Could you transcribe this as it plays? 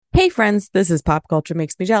Hey friends, this is Pop Culture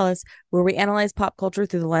Makes Me Jealous, where we analyze pop culture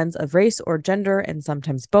through the lens of race or gender and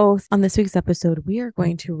sometimes both. On this week's episode, we are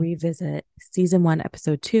going to revisit season 1,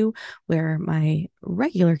 episode 2, where my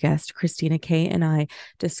regular guest, Christina Kay, and I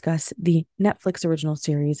discuss the Netflix original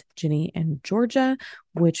series Ginny and Georgia,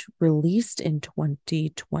 which released in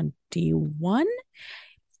 2021.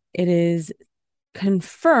 It is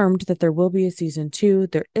confirmed that there will be a season 2.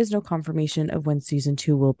 There is no confirmation of when season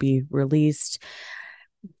 2 will be released.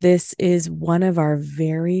 This is one of our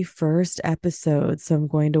very first episodes, so I'm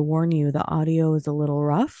going to warn you, the audio is a little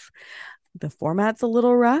rough. The format's a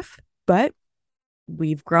little rough, but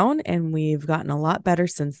we've grown and we've gotten a lot better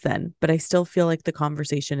since then. But I still feel like the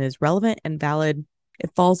conversation is relevant and valid.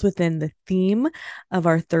 It falls within the theme of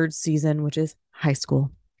our third season, which is high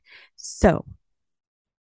school. So,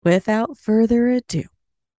 without further ado,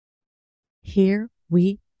 here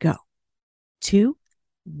we go to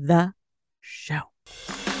the show.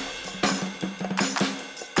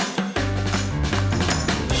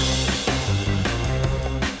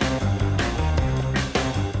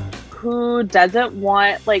 Who doesn't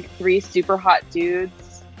want like 3 super hot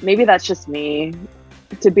dudes? Maybe that's just me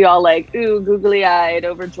to be all like, ooh, googly eyed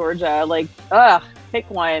over Georgia. Like, ugh, pick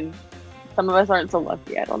one. Some of us aren't so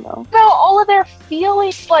lucky. I don't know. About all of their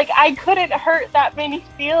feelings, like I couldn't hurt that many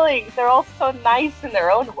feelings. They're all so nice in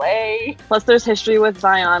their own way. Plus, there's history with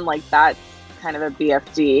Zion. Like, that's kind of a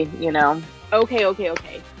BFD, you know? Okay.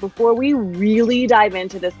 Before we really dive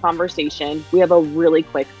into this conversation, we have a really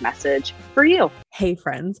quick message for you. Hey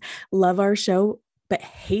friends, love our show but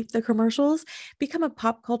hate the commercials? Become a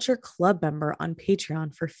Pop Culture Club member on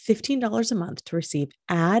Patreon for $15 a month to receive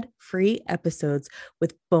ad-free episodes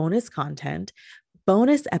with bonus content,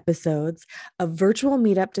 bonus episodes, a virtual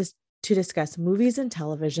meetup to discuss movies and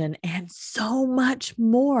television, and so much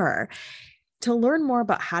more. To learn more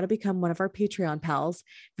about how to become one of our Patreon pals,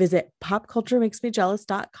 visit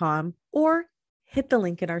popculturemakesmejealous.com or hit the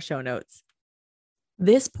link in our show notes.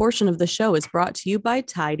 This portion of the show is brought to you by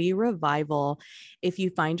Tidy Revival. If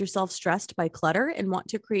you find yourself stressed by clutter and want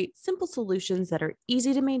to create simple solutions that are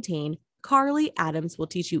easy to maintain, Carly Adams will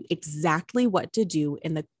teach you exactly what to do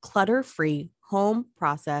in the clutter-free home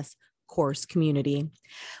process course community.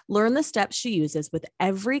 Learn the steps she uses with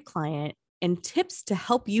every client and tips to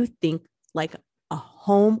help you think like a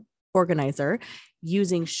home organizer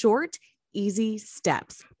using short, easy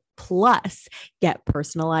steps. Plus, get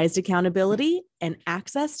personalized accountability and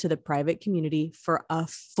access to the private community for a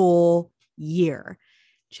full year.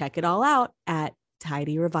 Check it all out at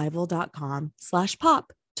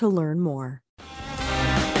tidyrevival.com/pop to learn more.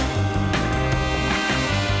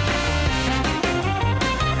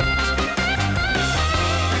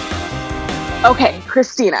 Okay,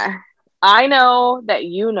 Christina, I know that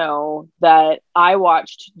you know that I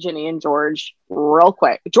watched Ginny and George real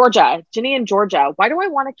quick. Ginny and Georgia. Why do I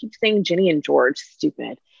want to keep saying Ginny and George?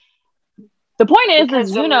 Stupid. The point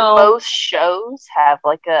is you know, most shows have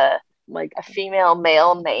like a female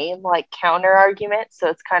male name, like counter argument, so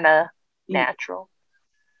it's kind of natural.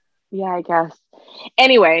 Yeah, I guess.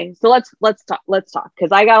 Anyway, so let's talk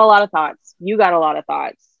because I got a lot of thoughts. You got a lot of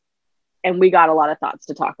thoughts, and we got a lot of thoughts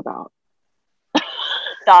to talk about.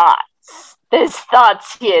 Thoughts. There's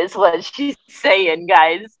thoughts here is what she's saying,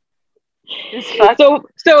 guys. So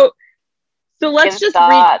let's just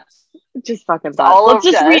just fucking thoughts. All let's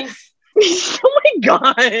just read. Oh my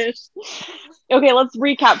gosh. Okay, let's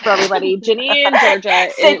recap for everybody. Ginny and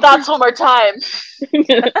Georgia. Say thoughts one more time.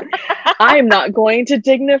 I'm not going to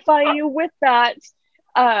dignify you with that.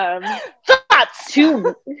 Thoughts.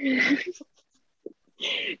 To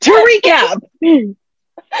recap.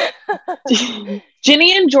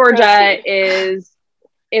 Ginny and Georgia is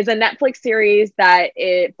a Netflix series that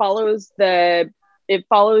it follows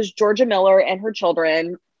Georgia Miller and her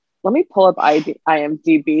children. Let me pull up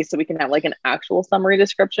IMDb so we can have like an actual summary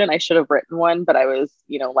description. I should have written one, but I was,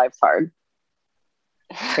 life's hard.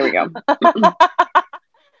 Here we go.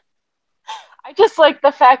 I just like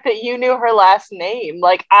the fact that you knew her last name.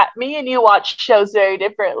 Like, me and you watch shows very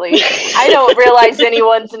differently. I don't realize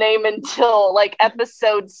anyone's name until like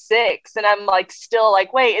episode 6, and I'm like still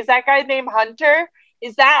like, wait, is that guy named Hunter?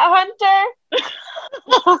 Is that Hunter?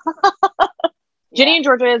 Ginny and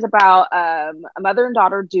Georgia is about a mother and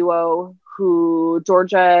daughter duo who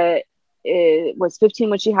Georgia was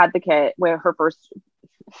 15 when she had the kid. Where her first.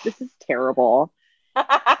 This is terrible.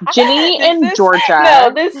 Ginny and Georgia.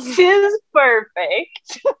 No, this is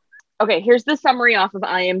perfect. Okay, here's the summary off of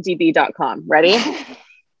imdb.com. Ready?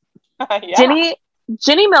 Yeah.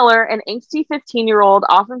 Ginny Miller, an angsty 15-year-old,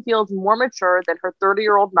 often feels more mature than her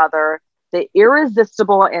 30-year-old mother, the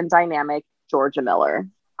irresistible and dynamic Georgia Miller.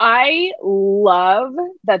 I love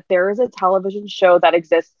that there is a television show that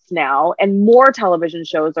exists now, and more television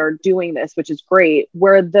shows are doing this, which is great,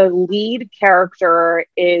 where the lead character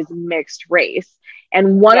is mixed race.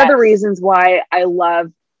 And one of the reasons why I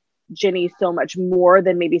love Ginny so much more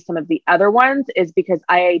than maybe some of the other ones is because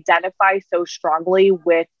I identify so strongly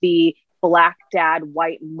with the Black dad,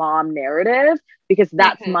 white mom narrative, because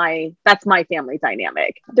that's my family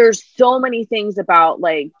dynamic. There's so many things about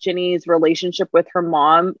like Ginny's relationship with her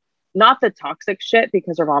mom, not the toxic shit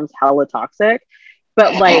because her mom's hella toxic,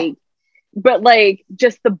 but like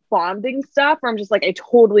just the bonding stuff where I'm just like, I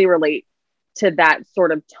totally relate to that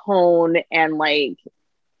sort of tone and like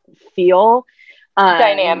feel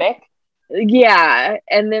dynamic. Yeah.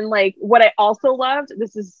 And then like what I also loved,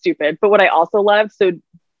 this is stupid, but what I also loved, so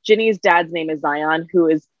Ginny's dad's name is Zion, who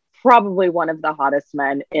is probably one of the hottest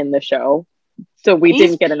men in the show. So we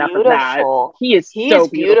didn't get enough of that. He's so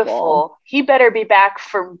beautiful. He better be back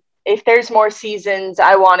for, if there's more seasons,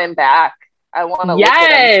 I want him back. I want to look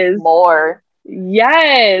at him more.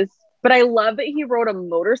 Yes. But I love that he rode a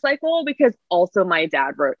motorcycle because also my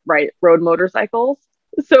dad rode motorcycles.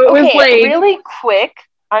 So it was like really quick.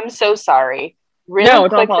 I'm so sorry. Really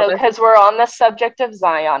quick though, because we're on the subject of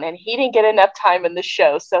Zion and he didn't get enough time in the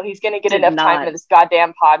show, so he's going to get enough time in this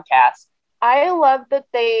goddamn podcast. I love that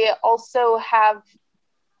they also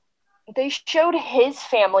they showed his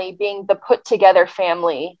family being the put together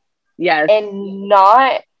family. Yes. And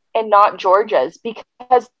not Georgia's,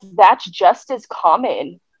 because that's just as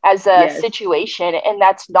common as a situation, and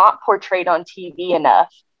that's not portrayed on TV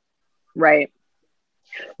enough. Right.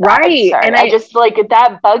 Right. And I just like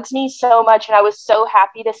that bugs me so much. And I was so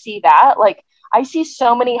happy to see that. Like, I see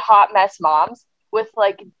so many hot mess moms with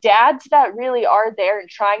like dads that really are there and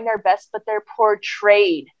trying their best, but they're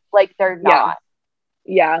portrayed like they're not.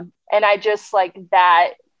 Yeah. And I just like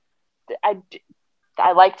that.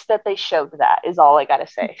 I liked that they showed that, is all I gotta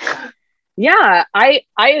say. Yeah, I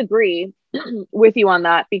agree with you on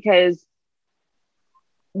that, because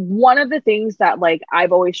one of the things that like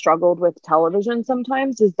I've always struggled with television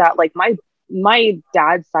sometimes is that like my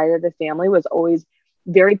dad's side of the family was always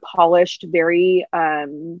very polished, very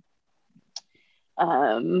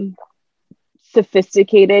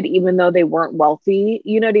sophisticated, even though they weren't wealthy,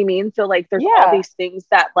 you know what I mean? So like there's all these things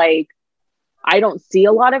that like I don't see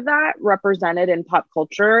a lot of that represented in pop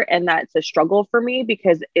culture, and that's a struggle for me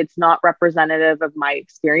because it's not representative of my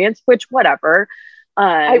experience, which whatever.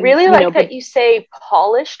 I really like that you say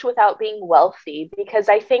polished without being wealthy, because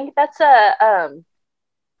I think that's I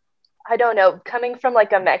don't know, coming from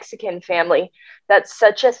like a Mexican family, that's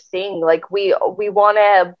such a thing. Like we want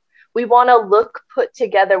to look put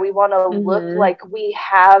together. We want to look like we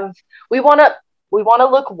want to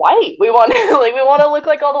look white. We want to look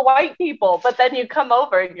like all the white people. But then you come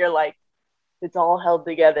over and you're like, it's all held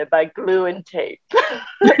together by glue and tape.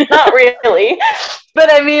 Not really. But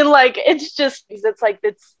I mean, like, it's like,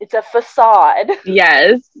 it's a facade.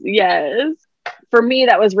 Yes. For me,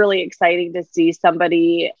 that was really exciting to see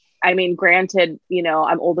somebody, I mean, granted, you know,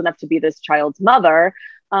 I'm old enough to be this child's mother,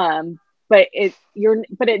 but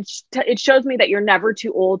it shows me that you're never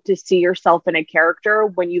too old to see yourself in a character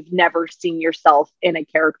when you've never seen yourself in a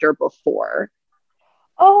character before.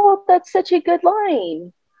 Oh, that's such a good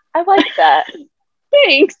line. I like that.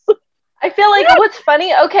 Thanks. I feel like what's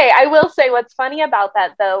funny, okay, I will say what's funny about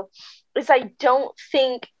that though is I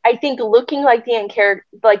think looking like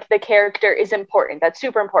the character is important. That's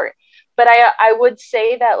super important. But I would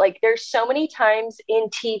say that like there's so many times in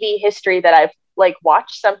TV history that I've like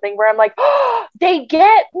watched something where I'm like, oh, they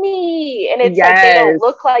get me, and it's like they don't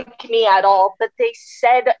look like me at all, but they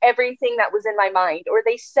said everything that was in my mind, or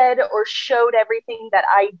they said or showed everything that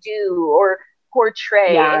I do or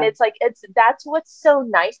portray. And it's like that's what's so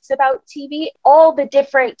nice about TV, all the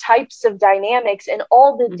different types of dynamics and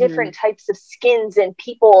all the different types of skins and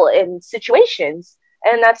people and situations.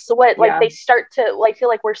 And that's what like they start to like feel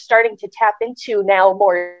like we're starting to tap into now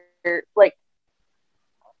more, like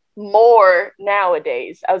more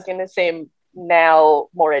nowadays. I was gonna say now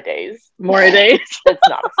more a days. That's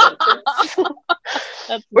not a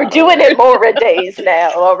sentence. We're doing it more a days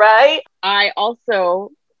now. All right. I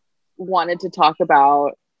also wanted to talk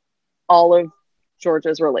about all of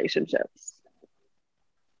Georgia's relationships.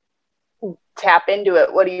 Tap into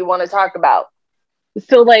it. What do you want to talk about?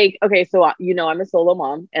 So like, okay, so you know, I'm a solo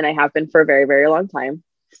mom and I have been for a very, very long time.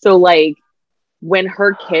 So like when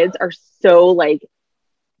her kids are so like,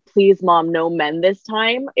 please mom, no men this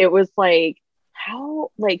time, it was like, how,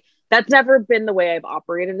 like, that's never been the way I've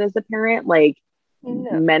operated as a parent. Like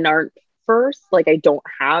men aren't first. Like I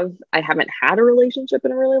haven't had a relationship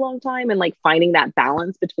in a really long time, and like finding that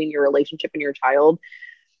balance between your relationship and your child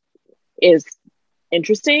is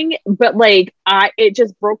interesting, but like it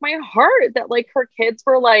just broke my heart that like her kids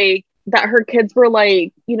were like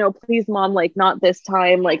you know, please mom, like not this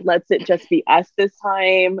time, like let's it just be us this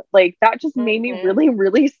time. Like that just made me really,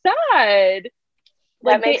 really sad.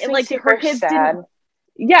 Like that makes me like super her kids sad. didn't,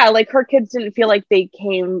 yeah, like her kids didn't feel like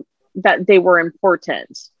that they were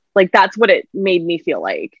important. Like that's what it made me feel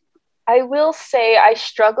like. I will say I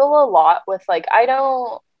struggle a lot with like, I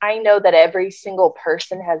know that every single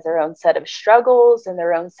person has their own set of struggles and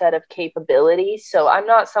their own set of capabilities. So I'm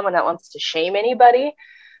not someone that wants to shame anybody.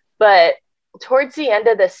 But towards the end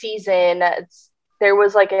of the season, there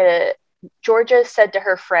was like Georgia said to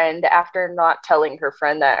her friend after not telling her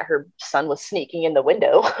friend that her son was sneaking in the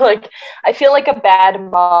window, like, I feel like a bad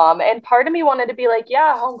mom. And part of me wanted to be like,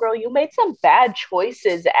 yeah, homegirl, you made some bad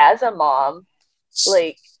choices as a mom.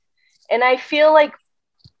 Like, and I feel like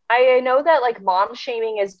I know that like mom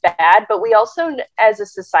shaming is bad, but we also as a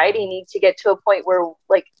society need to get to a point where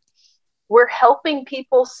like we're helping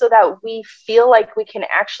people so that we feel like we can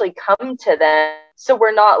actually come to them. So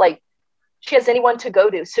we're not like, she has anyone to go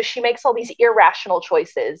to. So she makes all these irrational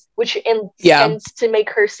choices, which tends to make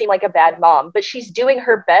her seem like a bad mom. But she's doing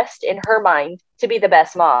her best in her mind to be the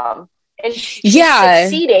best mom. And she's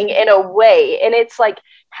succeeding in a way. And it's like,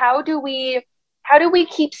 how do we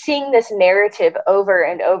keep seeing this narrative over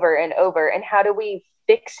and over and over? And how do we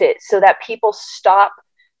fix it so that people stop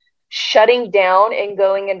shutting down and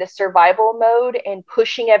going into survival mode and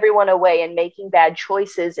pushing everyone away and making bad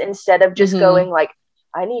choices instead of just going like,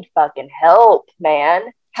 I need fucking help, man.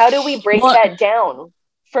 How do we break that down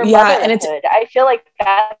for motherhood? I feel like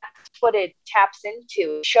that's what it taps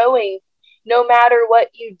into, showing no matter what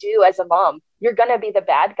you do as a mom, you're going to be the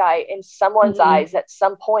bad guy in someone's eyes at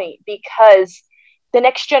some point, because the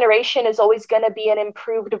next generation is always going to be an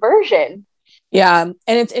improved version. Yeah. And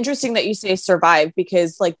it's interesting that you say survive,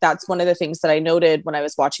 because like, that's one of the things that I noted when I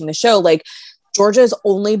was watching the show. Like, Georgia's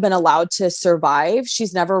only been allowed to survive.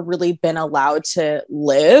 She's never really been allowed to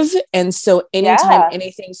live. And so anytime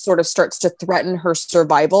anything sort of starts to threaten her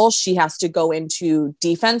survival, she has to go into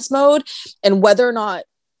defense mode. And whether or not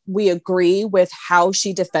we agree with how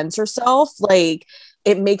she defends herself, like,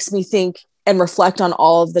 it makes me think and reflect on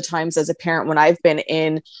all of the times as a parent when I've been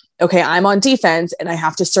in, okay, I'm on defense and I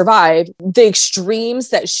have to survive. The extremes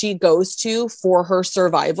that she goes to for her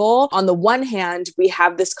survival. On the one hand, we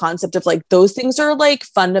have this concept of like, those things are like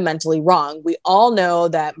fundamentally wrong. We all know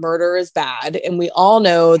that murder is bad, and we all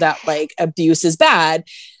know that like abuse is bad.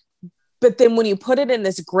 But then when you put it in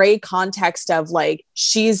this gray context of like,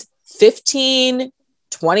 she's 15,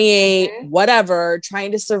 28, whatever,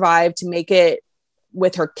 trying to survive to make it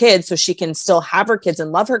with her kids so she can still have her kids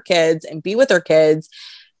and love her kids and be with her kids,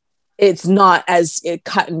 it's not as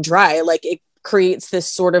cut and dry. Like, it creates this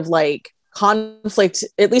sort of like conflict,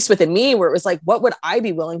 at least within me, where it was like, what would I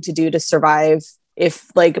be willing to do to survive if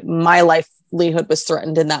like my livelihood was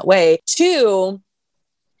threatened in that way? Two,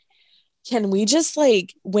 can we just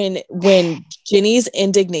like, when Ginny's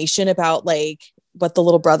indignation about like what the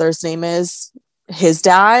little brother's name is, his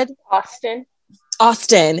dad,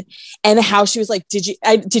 Austin, and how she was like, did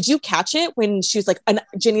you catch it when she was like, and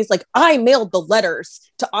Ginny's like, I mailed the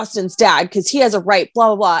letters to Austin's dad because he has a right, blah,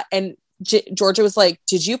 blah, blah. And Georgia was like,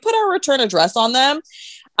 did you put our return address on them?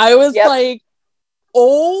 I was like,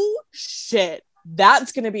 oh shit.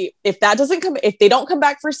 That's going to be, if they don't come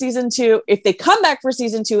back for season 2, if they come back for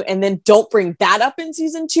season 2 and then don't bring that up in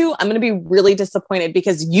season 2, I'm going to be really disappointed,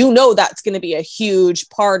 because that's going to be a huge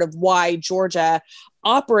part of why Georgia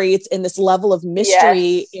operates in this level of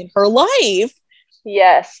mystery in her life.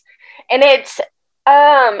 Yes. And it's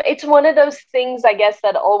one of those things, I guess,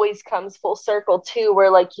 that always comes full circle too, where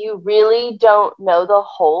like, you really don't know the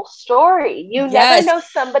whole story. You never know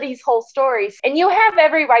somebody's whole stories, and you have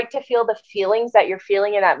every right to feel the feelings that you're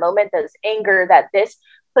feeling in that moment, this anger,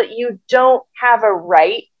 but you don't have a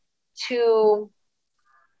right to,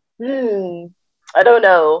 I don't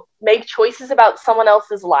know, make choices about someone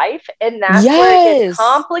else's life. And that's where it gets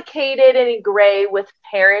complicated and gray with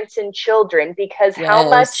parents and children, because how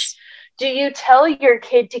much do you tell your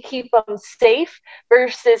kid to keep them safe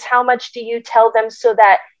versus how much do you tell them so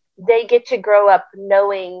that they get to grow up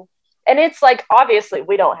knowing? And it's like, obviously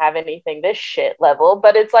we don't have anything this shit level,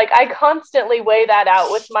 but it's like, I constantly weigh that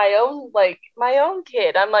out with my own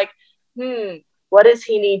kid. I'm like, what does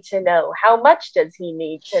he need to know? How much does he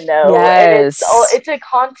need to know? And it's a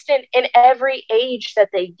constant, in every age that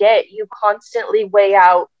they get, you constantly weigh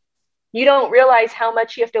out. You don't realize how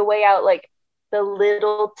much you have to weigh out, like, the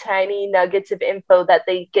little tiny nuggets of info that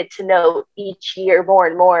they get to know each year more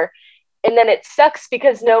and more. And then it sucks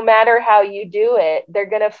because no matter how you do it, they're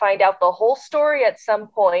going to find out the whole story at some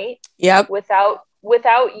point. Yep.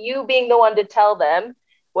 Without you being the one to tell them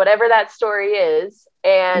whatever that story is.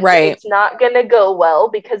 And it's not going to go well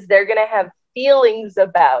because they're going to have feelings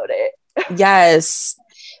about it. Yes.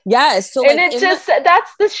 So, and it's just,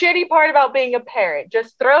 that's the shitty part about being a parent.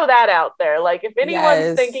 Just throw that out there. Like, if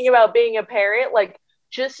anyone's thinking about being a parent, like,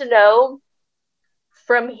 just know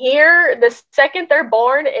from here, the second they're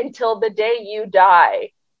born until the day you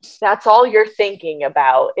die, that's all you're thinking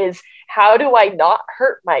about is, how do I not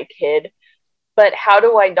hurt my kid? But how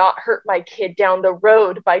do I not hurt my kid down the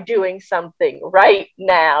road by doing something right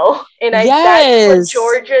now? And that's what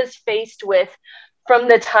Georgia's faced with from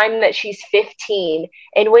the time that she's 15.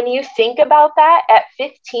 And when you think about that, at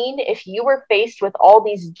 15, if you were faced with all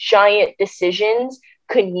these giant decisions,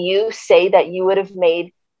 could you say that you would have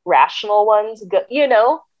made rational ones? You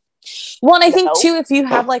know? Well, and I think too, if you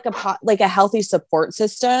have like a healthy support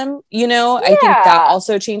system, you know, I think that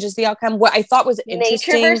also changes the outcome. What I thought was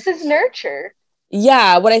interesting, nature versus nurture.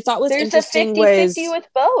 Yeah, what I thought was interesting was 50-50 with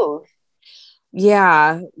both.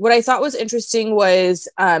 Yeah, what I thought was interesting was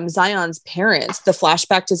Zion's parents, the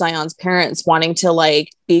flashback to Zion's parents wanting to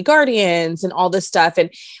like be guardians and all this stuff.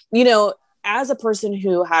 And, you know, as a person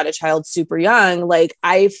who had a child super young, like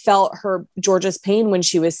I felt Georgia's pain when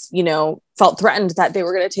she was, you know, felt threatened that they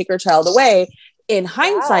were going to take her child away. In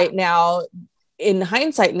hindsight now,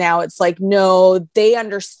 it's like, no, they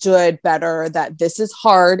understood better that this is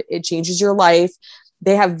hard. It changes your life.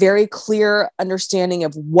 They have very clear understanding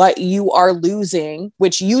of what you are losing,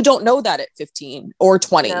 which you don't know that at 15 or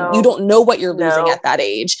 20. No. You don't know what you're losing at that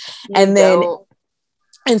age. And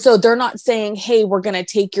so they're not saying, hey, we're going to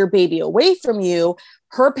take your baby away from you.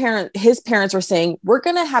 His parents were saying, we're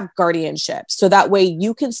going to have guardianship. So that way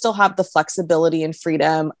you can still have the flexibility and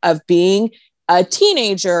freedom of being a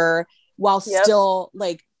teenager while still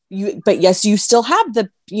like but yes, you still have the,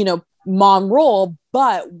 you know, mom role,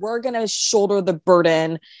 but we're going to shoulder the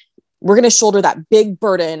burden. We're going to shoulder that big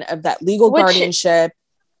burden of that legal guardianship.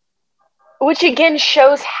 Which again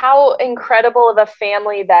shows how incredible of a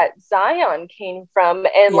family that Zion came from.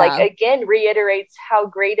 And like, again, reiterates how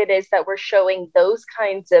great it is that we're showing those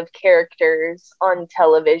kinds of characters on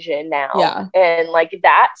television now. Yeah. And like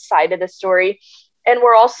that side of the story. And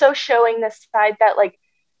we're also showing the side that like,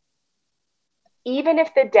 even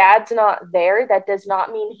if the dad's not there, that does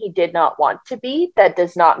not mean he did not want to be. That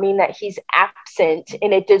does not mean that he's absent.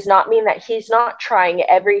 And it does not mean that he's not trying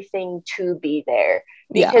everything to be there.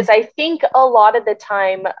 Because I think a lot of the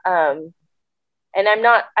time, and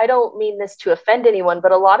I don't mean this to offend anyone,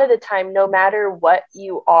 but a lot of the time, no matter what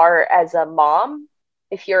you are as a mom,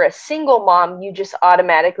 if you're a single mom, you just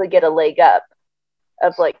automatically get a leg up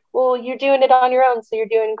of like, well, you're doing it on your own, so you're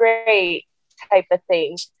doing great type of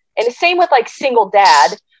thing. And the same with like single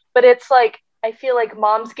dad, but it's like, I feel like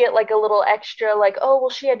moms get like a little extra like, oh,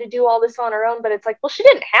 well, she had to do all this on her own. But it's like, well, she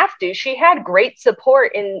didn't have to. She had great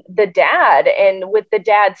support in the dad and with the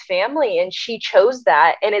dad's family. And she chose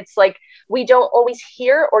that. And it's like, we don't always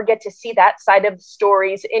hear or get to see that side of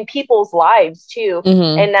stories in people's lives too.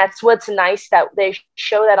 Mm-hmm. And that's what's nice that they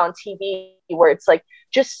show that on TV, where it's like,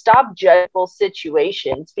 just stop judging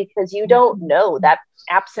situations because you don't know that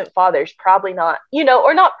absent father's probably not, you know,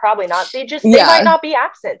 or not probably not. They might not be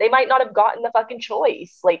absent. They might not have gotten the fucking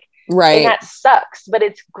choice. Like, and that sucks. But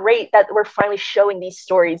it's great that we're finally showing these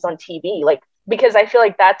stories on TV. Like, because I feel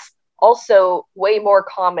like that's also way more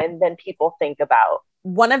common than people think about.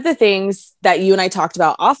 One of the things that you and I talked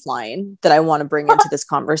about offline that I want to bring into this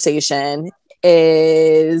conversation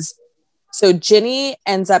is, so Ginny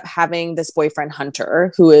ends up having this boyfriend,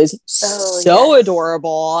 Hunter, who is so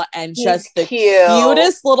adorable and just the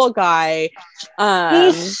cutest little guy.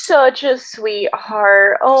 He's such a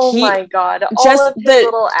sweetheart. Oh my God. All of his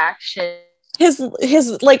little action. His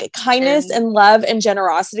like kindness and love and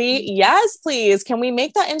generosity. Yes, please. Can we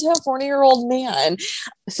make that into a 40-year-old man?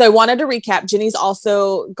 So I wanted to recap. Ginny's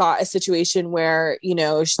also got a situation where, you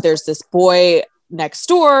know, there's this boy next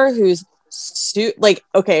door who's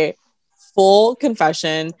full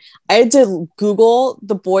confession, I had to Google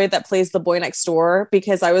the boy that plays the boy next door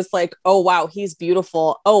because I was like, oh, wow, he's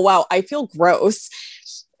beautiful. Oh, wow, I feel gross.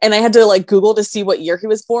 And I had to like Google to see what year he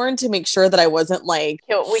was born to make sure that I wasn't like...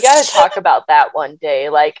 We got to talk about that one day.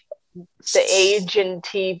 Like the age in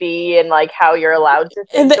TV and like how you're allowed to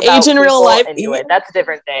think and the age in real life. Anyway, that's a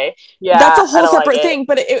different day. Yeah, that's a whole separate thing.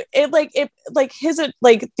 But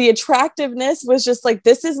the attractiveness was just like,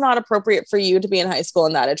 this is not appropriate for you to be in high school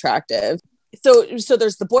and that attractive. so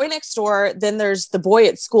there's the boy next door, then there's the boy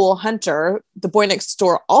at school, Hunter. The boy next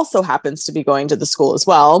door also happens to be going to the school as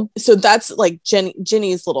well. So that's like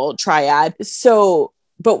Ginny's little triad. So,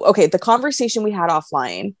 but okay, the conversation we had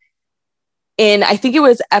offline, and I think it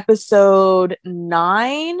was episode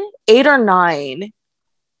 8 or 9,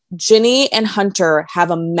 Ginny and Hunter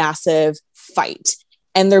have a massive fight,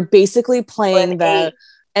 and they're basically playing the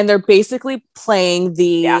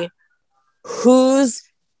who's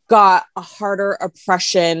got a harder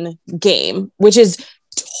oppression game, which is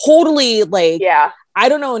totally like, I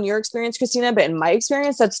don't know in your experience, Christina, but in my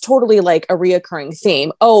experience, that's totally like a reoccurring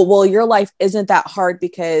theme. Oh, well, your life isn't that hard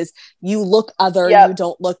because you look other, you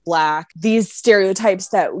don't look Black. These stereotypes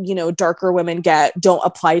that, you know, darker women get don't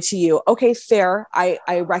apply to you. Okay, fair.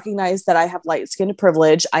 I recognize that I have light skin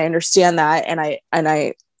privilege. I understand that. And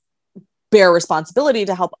I bear responsibility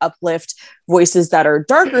to help uplift voices that are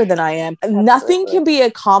darker than I am. Absolutely. Nothing can be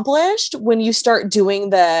accomplished when you start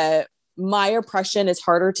doing my oppression is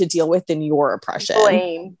harder to deal with than your oppression.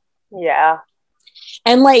 Blame. Yeah.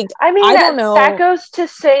 And like, I mean, I don't know. That goes to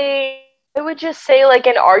say, I would just say like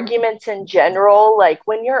in arguments in general, like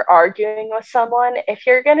when you're arguing with someone, if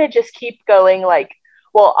you're going to just keep going like,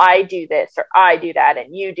 well, I do this or I do that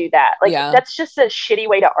and you do that. Like that's just a shitty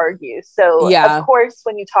way to argue. So of course,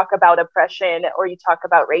 when you talk about oppression or you talk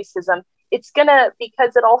about racism, it's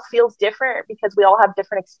because it all feels different because we all have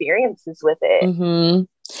different experiences with it. Mm-hmm.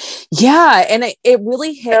 Yeah. And it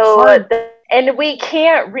really hit hard. And we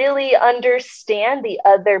can't really understand the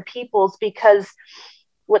other people's, because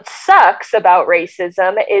what sucks about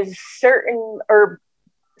racism is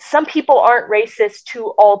some people aren't racist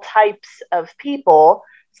to all types of people.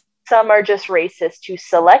 Some are just racist to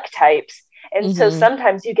select types. And so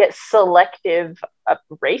sometimes you get selective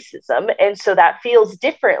racism. And so that feels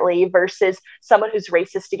differently versus someone who's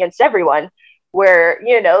racist against everyone, where,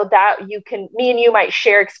 you know, that me and you might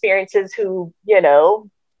share experiences who, you know,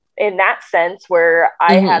 in that sense, where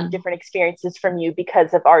I have different experiences from you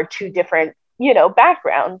because of our two different, you know,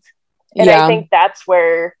 backgrounds. And I think that's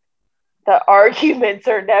where the arguments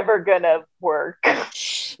are never gonna work.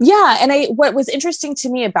 Yeah. And what was interesting to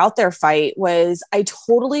me about their fight was I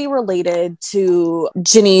totally related to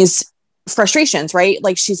Ginny's frustrations, right?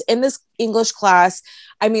 Like she's in this English class.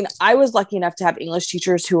 I mean, I was lucky enough to have English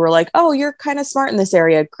teachers who were like, oh, you're kind of smart in this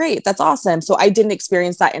area. Great. That's awesome. So I didn't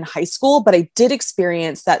experience that in high school, but I did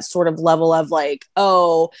experience that sort of level of like,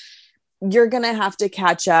 oh, you're going to have to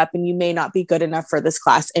catch up and you may not be good enough for this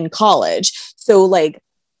class in college.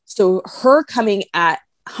 So her coming at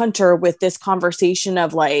Hunter with this conversation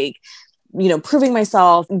of like, you know, proving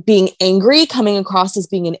myself, being angry, coming across as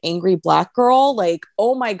being an angry Black girl, like,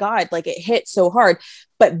 oh my God, like it hit so hard.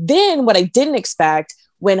 But then what I didn't expect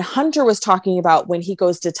when Hunter was talking about when he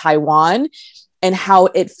goes to Taiwan and how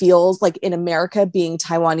it feels like in America being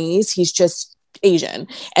Taiwanese, he's just Asian.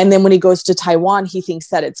 And then when he goes to Taiwan, he thinks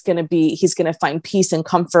that he's going to find peace and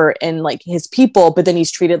comfort in like his people, but then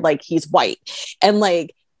he's treated like he's white. And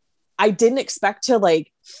like, I didn't expect to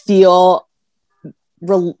like feel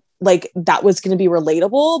like that was going to be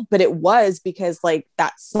relatable, but it was, because like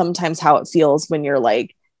that's sometimes how it feels when you're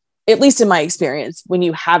like, at least in my experience, when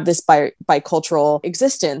you have this bicultural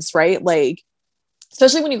existence, right? Like,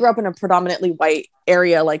 especially when you grow up in a predominantly white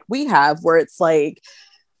area like we have, where it's like,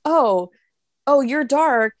 oh, you're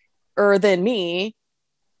darker than me.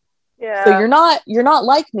 Yeah. So you're not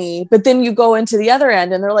like me. But then you go into the other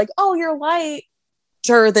end and they're like, oh, you're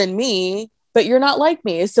lighter than me, but you're not like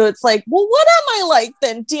me. So it's like, well, what am I like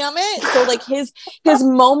then? Damn it. So like his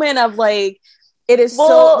moment of like, it is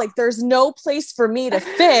so like, there's no place for me to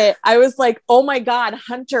fit. I was like, oh my God,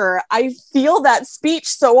 Hunter, I feel that speech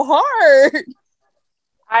so hard.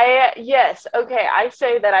 Yes. Okay. I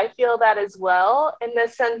say that I feel that as well, in the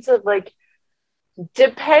sense of like,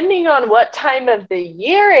 depending on what time of the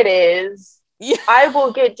year it is, I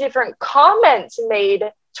will get different comments made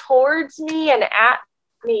towards me and at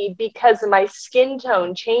me because my skin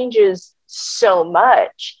tone changes so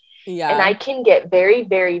much. Yeah. And I can get very,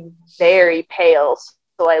 very, very pale.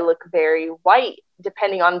 So I look very white,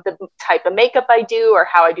 depending on the type of makeup I do or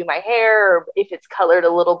how I do my hair, or if it's colored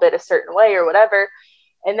a little bit a certain way or whatever.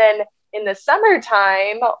 And then in the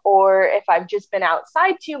summertime, or if I've just been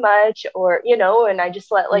outside too much, or, you know, and I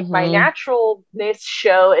just let like my naturalness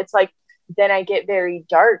show, it's like, then I get very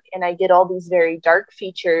dark and I get all these very dark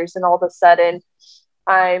features. And all of a sudden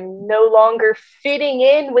I'm no longer fitting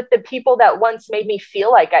in with the people that once made me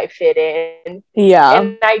feel like I fit in. Yeah.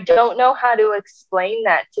 And I don't know how to explain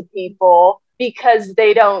that to people because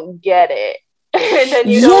they don't get it. And then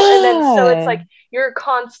you don't, and then so it's like, you're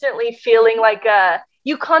constantly feeling like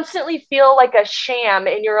you constantly feel like a sham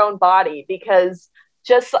in your own body because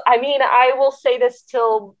I will say this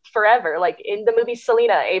till forever. Like in the movie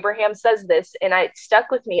Selena, Abraham says this, and it stuck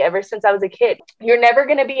with me ever since I was a kid. You're never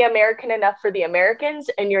going to be American enough for the Americans,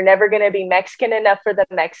 and you're never going to be Mexican enough for the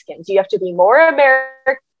Mexicans. You have to be more American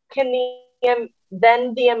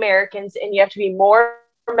than the Americans, and you have to be more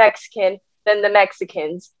Mexican than the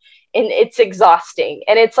Mexicans. And it's exhausting.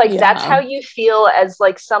 And it's like, that's how you feel as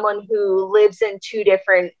like someone who lives in two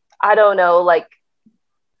different, I don't know, like,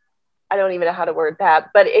 I don't even know how to word that,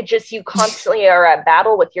 but it just, you constantly are at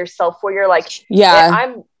battle with yourself where you're like,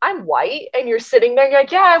 I'm white. And you're sitting there, you're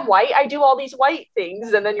like, yeah, I'm white. I do all these white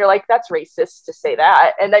things. And then you're like, that's racist to say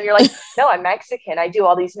that. And then you're like, no, I'm Mexican. I do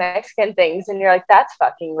all these Mexican things. And you're like, that's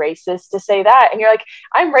fucking racist to say that. And you're like,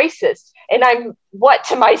 I'm racist. And I'm what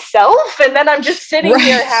to myself? And then I'm just sitting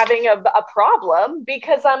here having a problem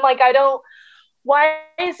because I'm like, why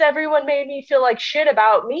is everyone made me feel like shit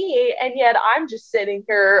about me? And yet I'm just sitting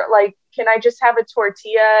here like, can I just have a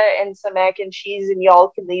tortilla and some mac and cheese and y'all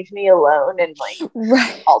can leave me alone and like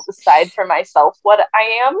I'll decide for myself what I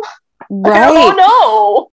am? Right. I don't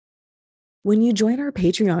know. When you join our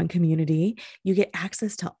Patreon community, you get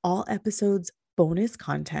access to all episodes, bonus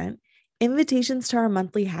content, invitations to our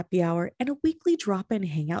monthly happy hour, and a weekly drop-in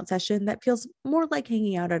hangout session that feels more like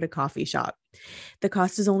hanging out at a coffee shop. The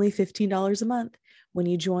cost is only $15 a month. When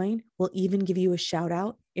you join, we'll even give you a shout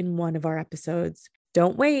out in one of our episodes.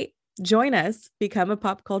 Don't wait. Join us. Become a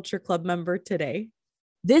Pop Culture Club member today.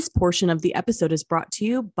 This portion of the episode is brought to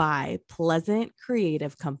you by Pleasant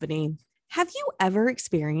Creative Company. Have you ever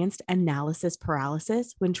experienced analysis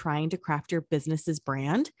paralysis when trying to craft your business's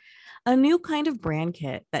brand? A new kind of brand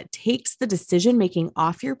kit that takes the decision-making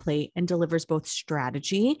off your plate and delivers both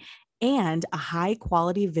strategy and a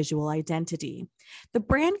high-quality visual identity. The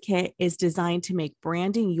brand kit is designed to make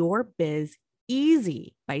branding your biz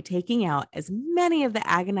easy by taking out as many of the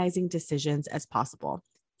agonizing decisions as possible.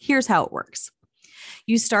 Here's how it works.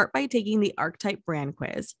 You start by taking the Archetype brand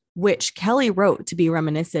quiz, which Kelly wrote to be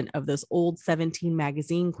reminiscent of those old 17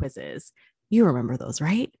 magazine quizzes. You remember those,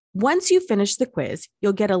 right? Once you finish the quiz,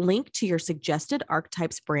 you'll get a link to your suggested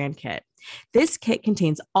Archetypes brand kit. This kit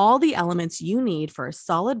contains all the elements you need for a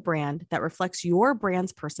solid brand that reflects your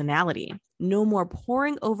brand's personality. No more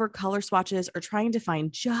poring over color swatches or trying to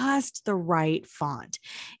find just the right font.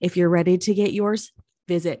 If you're ready to get yours,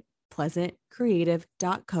 visit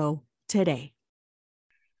pleasantcreative.co today.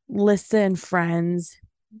 Listen, friends,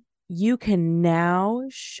 you can now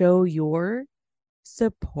show your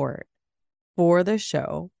support for the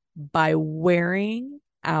show by wearing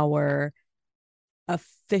our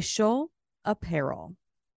official apparel.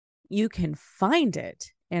 You can find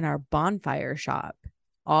it in our bonfire shop.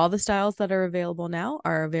 All the styles that are available now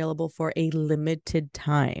are available for a limited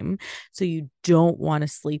time. So you don't want to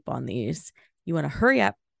sleep on these. You want to hurry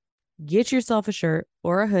up, get yourself a shirt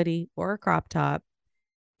or a hoodie or a crop top,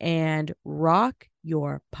 and rock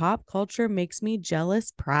your pop culture makes me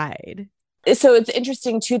jealous pride. So it's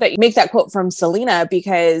interesting too that you make that quote from Selena,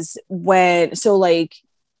 because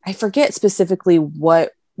I forget specifically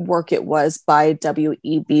what work it was by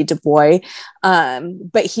W.E.B. Du Bois,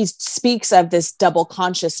 but he speaks of this double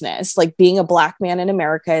consciousness, like being a Black man in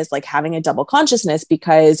America is like having a double consciousness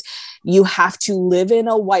because you have to live in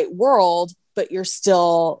a white world, but you're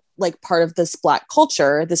still like part of this Black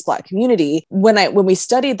culture, this Black community. When we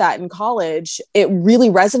studied that in college, it really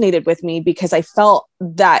resonated with me because I felt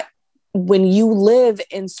that when you live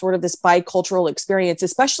in sort of this bicultural experience,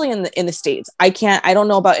 especially in the States, I don't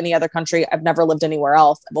know about any other country. I've never lived anywhere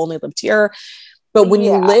else. I've only lived here. But when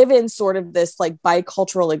you live in sort of this like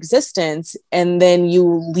bicultural existence, and then you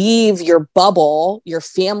leave your bubble, your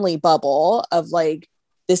family bubble of like,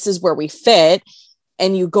 this is where we fit,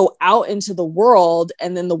 and you go out into the world,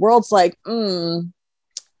 and then the world's like, you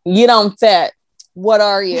don't fit. What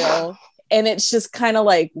are you? And it's just kind of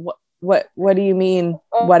like, what do you mean?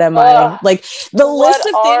 What am I? Like the list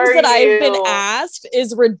of things that I've been asked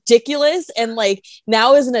is ridiculous. And like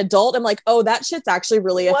now as an adult, I'm like, oh, that shit's actually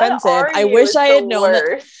really offensive. I wish I had known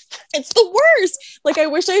that. It's the worst. Like, I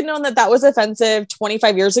wish I had known that was offensive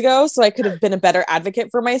 25 years ago. So I could have been a better advocate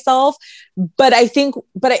for myself. But I think,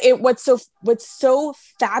 what's so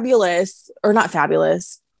fabulous, or not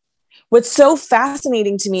fabulous, what's so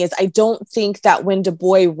fascinating to me is I don't think that when Du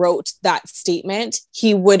Bois wrote that statement,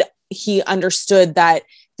 he understood that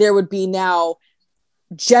there would be now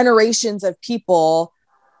generations of people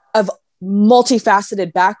of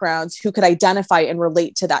multifaceted backgrounds who could identify and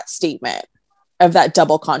relate to that statement of that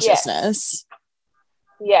double consciousness.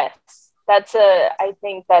 Yes. I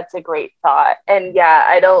think that's a great thought. And yeah,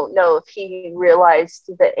 I don't know if he realized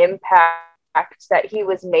the impact that he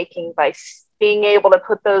was making by being able to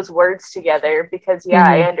put those words together, because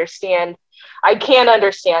I understand. I can't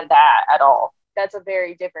understand that at all. That's a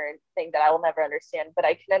very different thing that I will never understand, but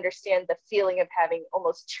I can understand the feeling of having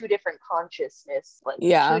almost two different consciousness, like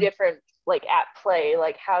two different, like, at play.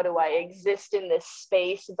 Like, how do I exist in this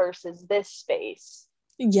space versus this space?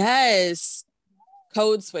 Yes.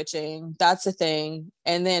 Code switching, that's a thing.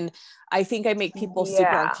 And then I think I make people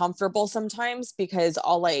super uncomfortable sometimes, because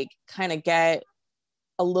I'll like kind of get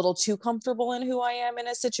a little too comfortable in who I am in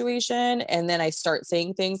a situation, and then I start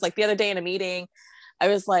saying things. Like the other day in a meeting, I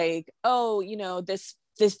was like, oh, you know, this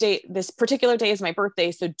particular day is my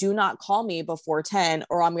birthday, so do not call me before 10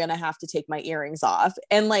 or I'm gonna have to take my earrings off.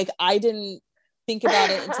 And like, I didn't think about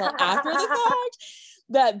it until after the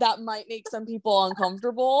fact that might make some people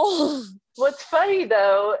uncomfortable. What's funny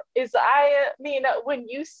though is, I mean, when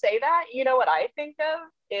you say that, you know what I think of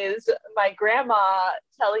is my grandma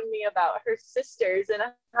telling me about her sisters in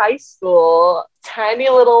high school. Tiny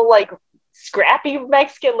little, like, scrappy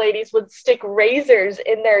Mexican ladies would stick razors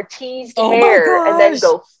in their teased hair and then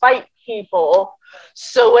go fight people.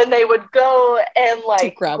 So when they would go and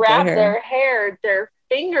like grab their hair, their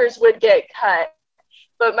fingers would get cut.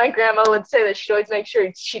 But my grandma would say that she'd always make sure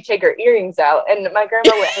she'd take her earrings out. And my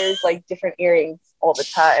grandma wears like different earrings all the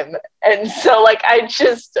time. And so like, I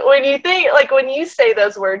just, when you say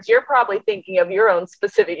those words, you're probably thinking of your own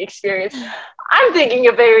specific experience. I'm thinking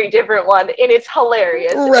a very different one, and it's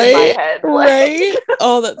hilarious in my head. Right.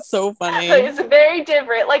 Oh, that's so funny. It's very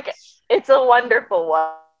different. Like, it's a wonderful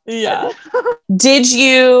one. Yeah. Did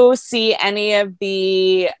you see any of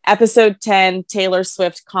the episode 10 Taylor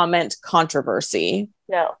Swift comment controversy?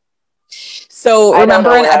 No. So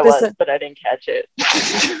remember in episode, but I didn't catch it.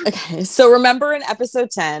 Okay. So remember in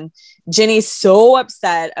episode 10, Ginny's so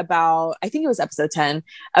upset about, I think it was episode 10,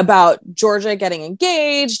 about Georgia getting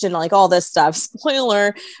engaged and like all this stuff.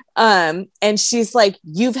 Spoiler. And she's like,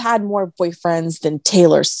 you've had more boyfriends than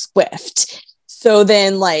Taylor Swift. So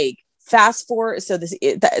then like, fast forward, so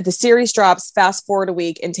the series drops, fast forward a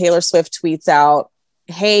week, and Taylor Swift tweets out,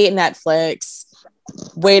 hey, Netflix,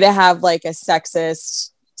 way to have like a sexist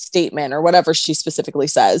statement, or whatever she specifically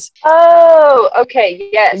says. Oh, okay.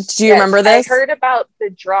 Yes. Do you remember this? I heard about the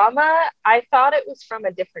drama. I thought it was from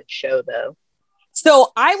a different show though.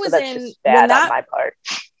 So I was in bad on my part.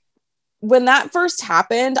 When that first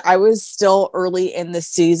happened, I was still early in the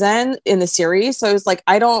season, in the series. So I was like,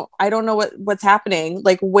 I don't know what's happening.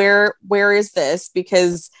 Like, where is this?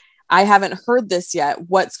 Because I haven't heard this yet.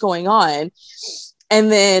 What's going on?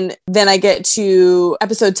 And then I get to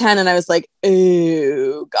episode 10 and I was like,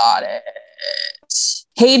 ooh, got it.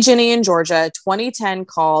 Hey, Ginny and Georgia, 2010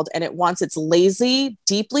 called and it wants its lazy,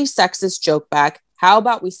 deeply sexist joke back. How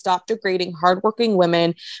about we stop degrading hardworking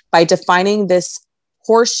women by defining this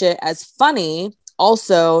horseshit as funny?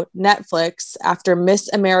 Also, Netflix, after Miss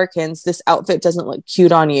Americans, this outfit doesn't look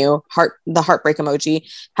cute on you. The heartbreak emoji.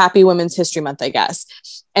 Happy Women's History Month, I guess.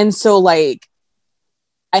 And so like,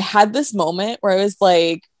 I had this moment where I was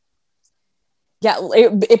like, yeah,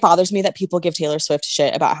 it bothers me that people give Taylor Swift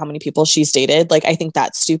shit about how many people she's dated. Like, I think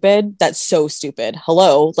that's stupid. That's so stupid.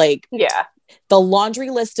 Hello. Like, yeah, the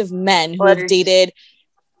laundry list of men who have dated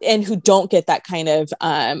and who don't get that kind of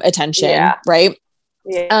attention. Right.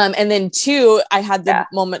 Yeah. And then two, I had this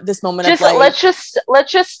moment of like, let's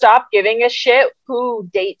just stop giving a shit who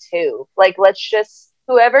dates who. Like, let's just,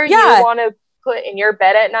 whoever you want to put in your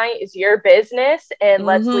bed at night is your business, and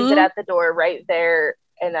let's leave it at the door right there,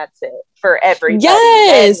 and that's it for everybody.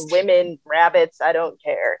 Yes. Men, women, rabbits, I don't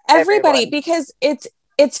care. Everybody, Everyone. Because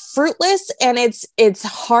it's fruitless and it's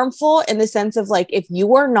harmful in the sense of like, if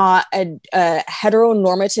you are not a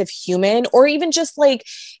heteronormative human, or even just like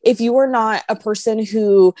if you are not a person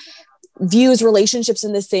who views relationships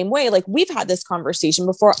in the same way. Like, we've had this conversation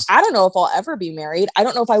before. I don't know if I'll ever be married. I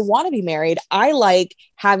don't know if I want to be married. I like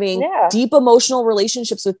having deep emotional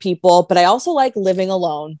relationships with people, but I also like living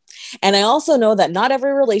alone. And I also know that not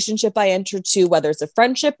every relationship I enter to, whether it's a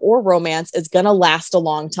friendship or romance, is going to last a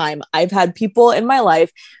long time. I've had people in my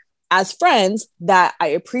life as friends that I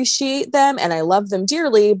appreciate them and I love them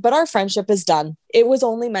dearly, but our friendship is done. It was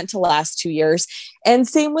only meant to last 2 years. And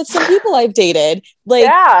same with some people I've dated. Like,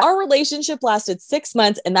 our relationship lasted 6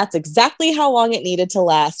 months, and that's exactly how long it needed to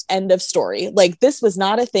last. End of story. Like, this was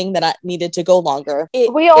not a thing that I needed to go longer.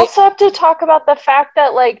 We also have to talk about the fact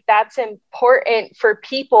that like, that's important for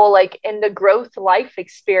people, like in the growth life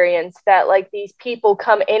experience, that like these people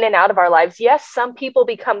come in and out of our lives. Yes, some people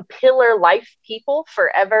become pillar life people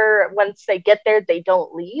forever. Once they get there, they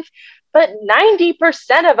don't leave. but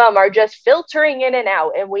 90% of them are just filtering in and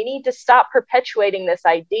out. And we need to stop perpetuating this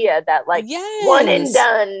idea that like one and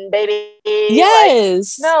done, baby.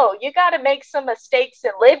 Yes. Like, no, you got to make some mistakes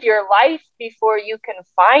and live your life before you can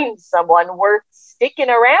find someone worth sticking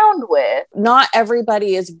around with. Not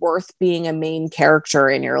everybody is worth being a main character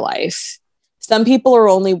in your life. Some people are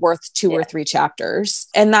only worth 2 or 3 chapters,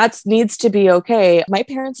 and that needs to be okay. My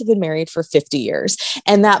parents have been married for 50 years,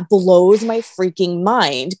 and that blows my freaking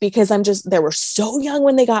mind because they were so young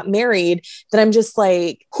when they got married that I'm just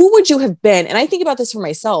like, who would you have been? And I think about this for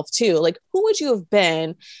myself too. Like, who would you have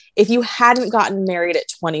been if you hadn't gotten married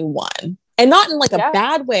at 21? And not in like a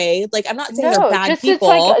bad way. Like, I'm not saying they're bad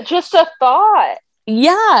people. It's like just a thought.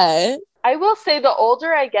 Yeah. I will say the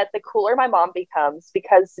older I get, the cooler my mom becomes,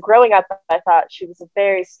 because growing up, I thought she was a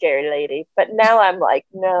very scary lady. But now I'm like,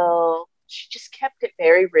 no, she just kept it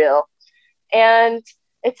very real. And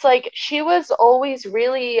it's like she was always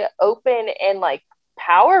really open and like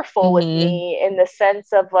powerful with me in the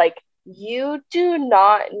sense of like, you do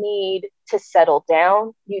not need to settle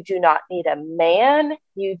down. You do not need a man.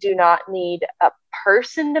 You do not need a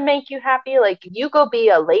person to make you happy. Like, you go be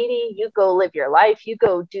a lady, you go live your life, you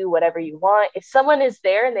go do whatever you want. If someone is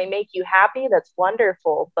there and they make you happy, that's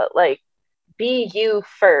wonderful. But like, be you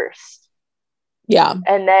first. Yeah.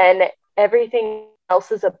 And then everything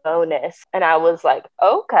else is a bonus. And I was like,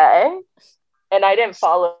 okay. And I didn't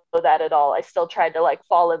follow that at all. I still tried to like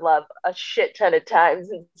fall in love a shit ton of times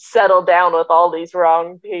and settle down with all these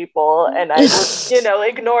wrong people. And I was,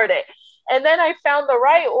 ignored it. And then I found the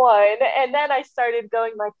right one. And then I started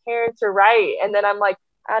going, my parents are right. And then I'm like,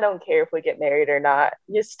 I don't care if we get married or not.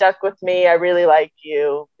 You stuck with me. I really like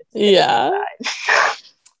you. Yeah.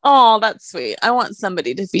 Oh, that's sweet. I want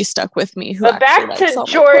somebody to be stuck with me. But back to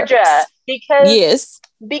Georgia,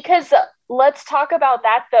 because let's talk about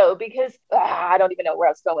that though, because I don't even know where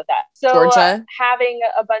I was going with that. So Georgia, having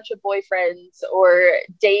a bunch of boyfriends or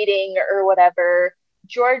dating or whatever,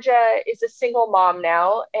 Georgia is a single mom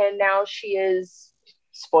now, and now she is,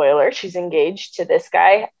 spoiler, she's engaged to this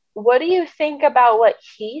guy. What do you think about what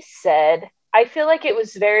he said? I feel like it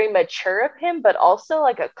was very mature of him, but also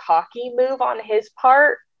like a cocky move on his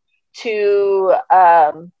part to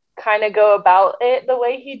kind of go about it the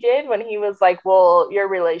way he did when he was like, well, your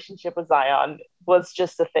relationship with Zion was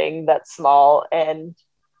just a thing that's small and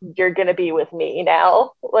you're gonna be with me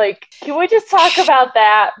now. Like, can we just talk about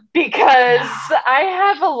that? Because I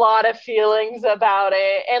have a lot of feelings about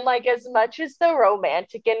it. And like, as much as the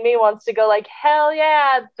romantic in me wants to go like, hell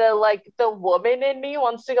yeah, the woman in me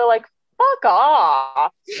wants to go like, fuck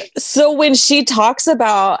off. So when she talks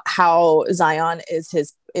about how Zion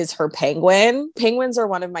is her penguin. Penguins are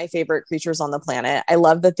one of my favorite creatures on the planet. I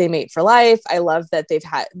love that they mate for life. I love that they've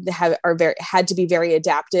had to be very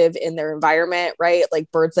adaptive in their environment, right? Like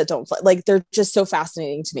birds that don't fly. Like, they're just so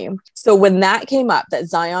fascinating to me. So when that came up, that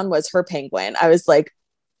Zion was her penguin, I was like,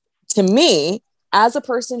 to me, as a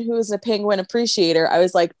person who is a penguin appreciator, I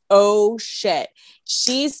was like, oh shit,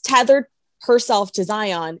 she's tethered herself to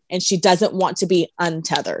Zion and she doesn't want to be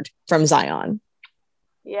untethered from Zion.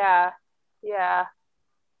 Yeah.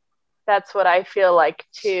 That's what I feel like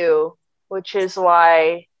too, which is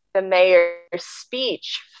why the mayor's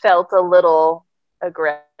speech felt a little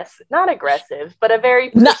not aggressive, but a very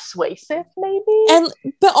persuasive maybe.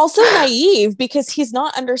 But also naive, because he's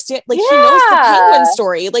not understand. Like, he knows the penguin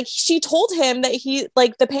story. Like, she told him that he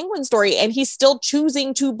like the penguin story, and he's still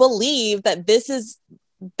choosing to believe that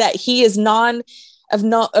he is of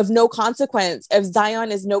no consequence, of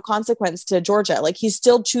Zion is no consequence to Georgia. Like, he's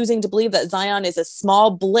still choosing to believe that Zion is a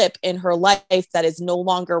small blip in her life that is no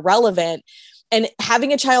longer relevant. And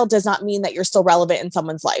having a child does not mean that you're still relevant in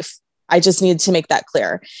someone's life. I just need to make that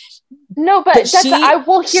clear. No, but here's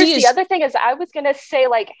the other thing is, I was going to say,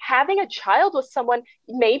 like, having a child with someone,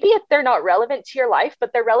 maybe if they're not relevant to your life,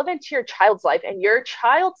 but they're relevant to your child's life, and your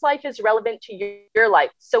child's life is relevant to your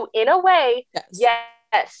life. So in a way,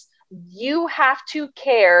 yes, you have to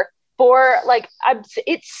care for, like,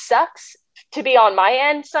 it sucks to be on my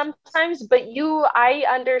end sometimes, but I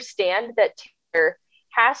understand that Taylor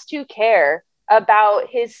has to care about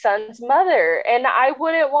his son's mother, and I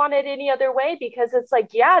wouldn't want it any other way, because it's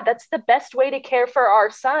like, yeah, that's the best way to care for our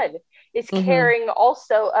son, is caring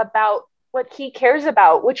also about what he cares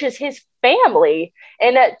about, which is his family.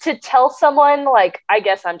 And to tell someone, like, I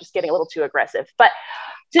guess I'm just getting a little too aggressive, but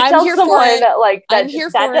to tell someone like that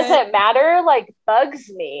doesn't matter, like, bugs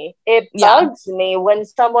me. It bugs me when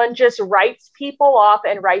someone just writes people off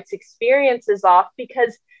and writes experiences off,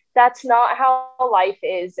 because that's not how life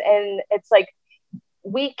is. And it's like,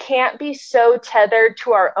 we can't be so tethered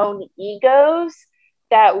to our own egos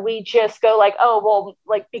that we just go like, oh, well,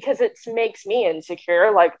 like, because it makes me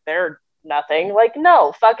insecure, like they're nothing. Like,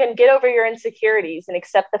 no, fucking get over your insecurities and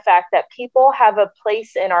accept the fact that people have a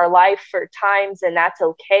place in our life for times, and that's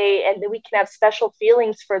okay. And then we can have special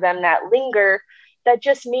feelings for them that linger, that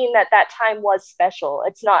just mean that that time was special.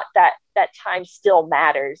 It's not that that time still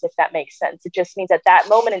matters, if that makes sense. It just means that that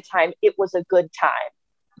moment in time, it was a good time.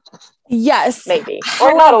 Yes. Maybe.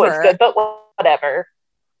 However, or not always good, but whatever.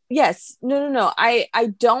 Yes. No.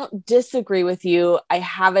 I don't disagree with you. I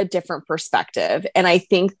have a different perspective. And I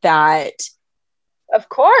think that, of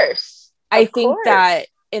course, I think that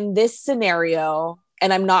in this scenario,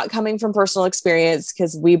 and I'm not coming from personal experience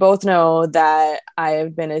because we both know that I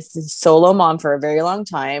have been a solo mom for a very long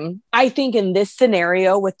time. I think in this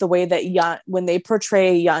scenario, with the way that when they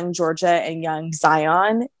portray young Georgia and young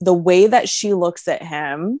Zion, the way that she looks at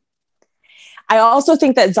him, I also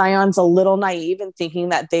think that Zion's a little naive in thinking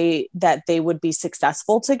that they would be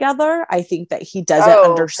successful together. I think that he doesn't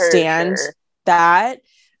understand that,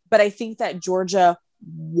 but I think that Georgia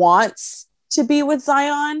wants to be with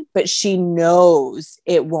Zion, but she knows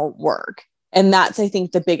it won't work. And that's, I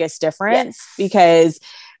think, the biggest difference, because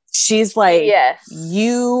she's like,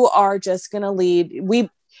 you are just going to lead.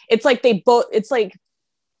 It's like they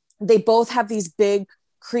both have these big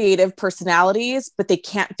creative personalities, but they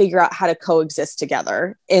can't figure out how to coexist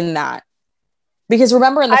together in that. Because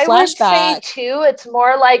remember in the flashback, I would say too, it's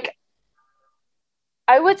more like,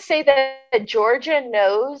 I would say that Georgia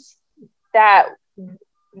knows that,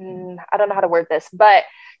 I don't know how to word this, but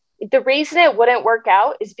the reason it wouldn't work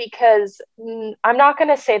out is because I'm not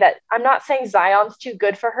saying Zion's too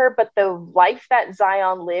good for her, but the life that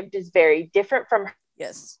Zion lived is very different from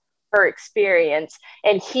her experience.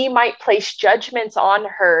 And he might place judgments on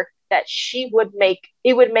her that it would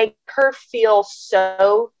make her feel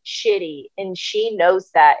so shitty. And she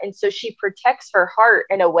knows that. And so she protects her heart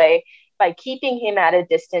in a way by keeping him at a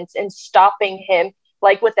distance and stopping him,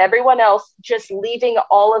 like with everyone else, just leaving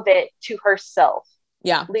all of it to herself.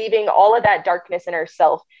 Yeah. Leaving all of that darkness in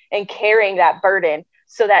herself and carrying that burden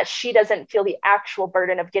so that she doesn't feel the actual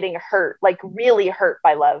burden of getting hurt, like really hurt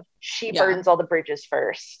by love. She burdens all the bridges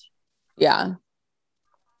first. Yeah.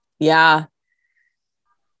 Yeah.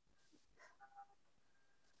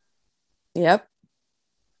 Yep.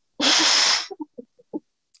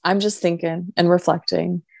 I'm just thinking and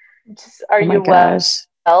reflecting. Are you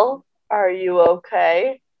well? Are you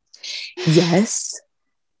okay? Yes.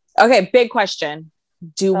 Okay, big question.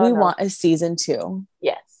 Do we want a season 2?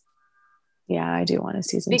 Yes. Yeah, I do want a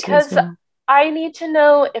season 2. Because I need to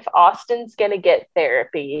know if Austin's going to get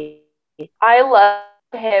therapy. I love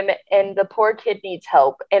him and the poor kid needs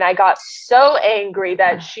help. And I got so angry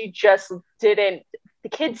that she just didn't. The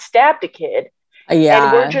kid stabbed a kid. Yeah.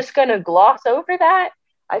 And we're just going to gloss over that.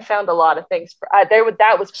 I found a lot of things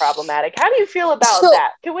that was problematic. How do you feel about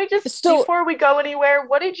that? Can we just, before we go anywhere,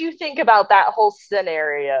 what did you think about that whole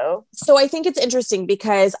scenario? So I think it's interesting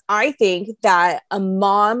because I think that a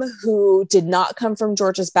mom who did not come from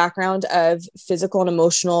Georgia's background of physical and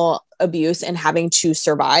emotional abuse and having to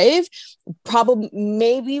survive probably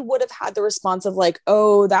maybe would have had the response of like,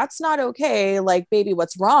 oh, that's not okay. Like, baby,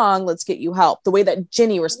 what's wrong? Let's get you help. The way that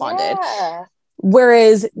Ginny responded. Yeah.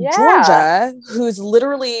 Whereas Georgia, whose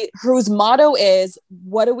motto is,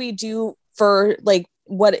 what do we do for like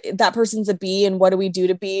what that person's a bee and what do we do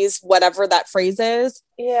to bees, whatever that phrase is.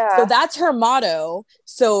 Yeah. So that's her motto.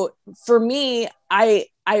 So for me, I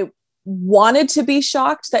wanted to be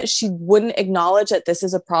shocked that she wouldn't acknowledge that this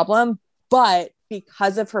is a problem, but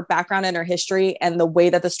because of her background and her history and the way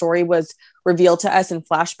that the story was revealed to us in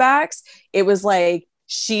flashbacks, it was like,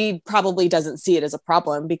 she probably doesn't see it as a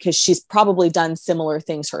problem because she's probably done similar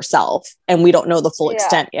things herself and we don't know the full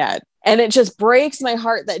extent yet. And it just breaks my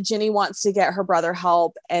heart that Ginny wants to get her brother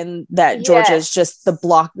help and that Georgia's just the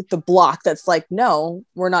block that's like, no,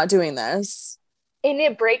 we're not doing this. And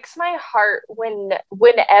it breaks my heart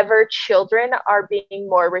whenever children are being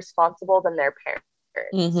more responsible than their parents.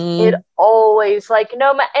 Mm-hmm. It always like,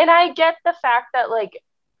 no, and I get the fact that like,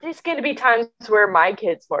 there's going to be times where my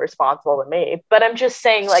kid's more responsible than me, but I'm just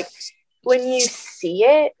saying like when you see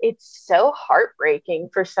it, it's so heartbreaking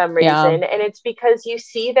for some reason. And it's because you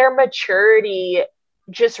see their maturity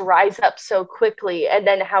just rise up so quickly and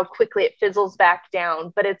then how quickly it fizzles back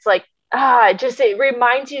down. But it's like, it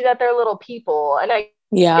reminds you that they're little people. And I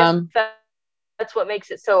guess that's what makes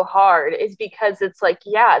it so hard is because it's like,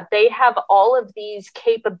 they have all of these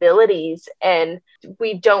capabilities and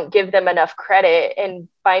we don't give them enough credit. And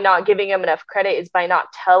by not giving them enough credit is by not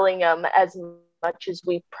telling them as much as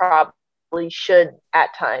we probably should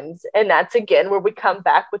at times. And that's again where we come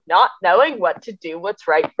back with not knowing what to do, what's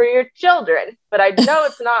right for your children. But I know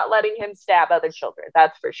it's not letting him stab other children.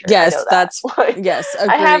 That's for sure. Yes, I know that. that's like, yes.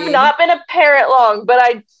 I have not been a parent long, but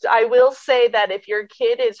I will say that if your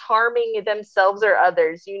kid is harming themselves or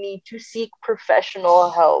others, you need to seek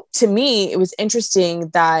professional help. To me, it was interesting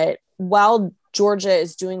that while Georgia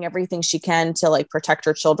is doing everything she can to like protect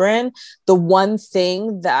her children, the one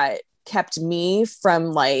thing that kept me from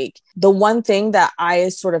like the one thing that I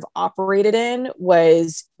sort of operated in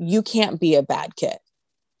was you can't be a bad kid.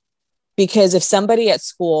 Because if somebody at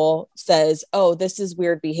school says, oh, this is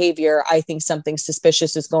weird behavior, I think something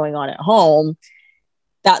suspicious is going on at home,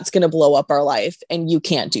 that's going to blow up our life. And you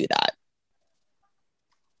can't do that.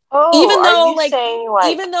 Oh, even though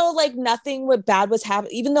even though nothing bad was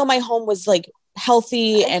happening, even though my home was like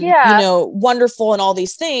healthy and wonderful and all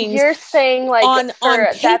these things, you're saying like on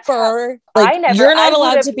paper, you're not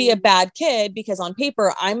allowed to be a bad kid because on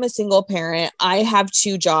paper I'm a single parent, I have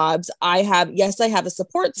 2 jobs, I have a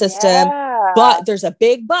support system, but there's a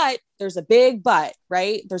big but,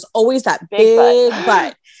 right? There's always that big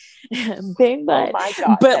but. Big butt. Oh my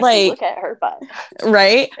god! But like, look at her butt,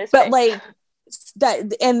 right? But like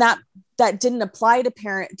that didn't apply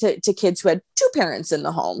to kids who had 2 parents in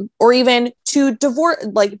the home, or even 2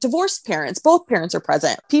 divorced parents. Both parents are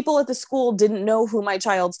present. People at the school didn't know who my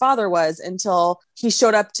child's father was until he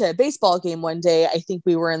showed up to a baseball game one day. I think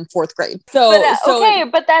we were in 4th grade. But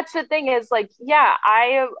that's the thing is like,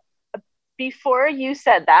 before you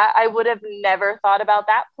said that, I would have never thought about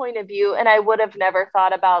that point of view, and I would have never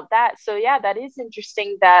thought about that. So yeah, that is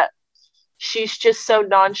interesting that she's just so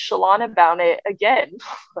nonchalant about it again.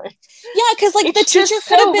 Because like the teacher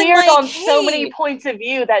could have been weird like, on so many points of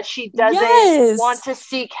view that she doesn't want to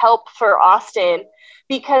seek help for Austin,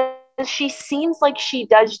 because she seems like she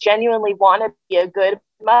does genuinely want to be a good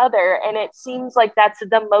mother, and it seems like that's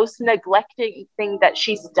the most neglected thing that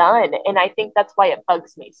she's done, and I think that's why it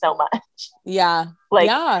bugs me so much.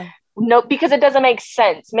 No, because it doesn't make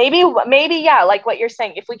sense. Maybe like what you're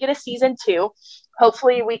saying, if we get a season 2,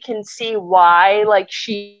 hopefully we can see why like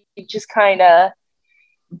she just kind of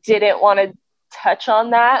didn't want to touch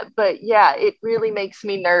on that. But yeah, it really makes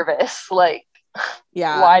me nervous, like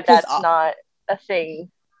why that's not a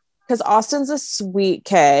thing. Because Austin's a sweet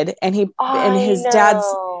kid, and his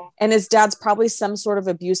dad's probably some sort of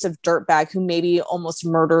abusive dirtbag who maybe almost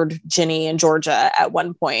murdered Ginny and Georgia at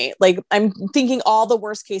one point. Like, I'm thinking all the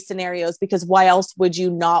worst case scenarios, because why else would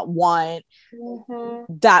you not want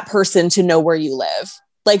that person to know where you live?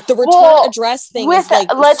 Like the return address thing is like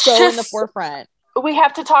so in the forefront. We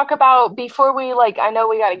have to talk about, before we I know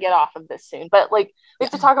we got to get off of this soon, but like we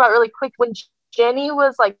have to talk about really quick when Jenny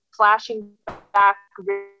was like flashing back,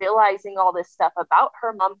 realizing all this stuff about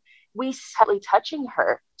her mom, we started touching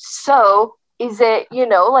her. So is it,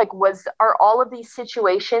 are all of these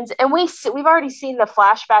situations, and we've already seen the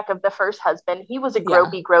flashback of the first husband. He was a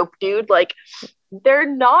gropey grope dude. Like, they're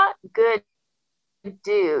not good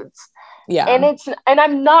dudes. Yeah. And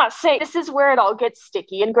I'm not saying, this is where it all gets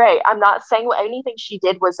sticky and gray. I'm not saying anything she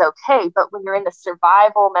did was okay, but when you're in the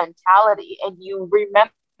survival mentality and you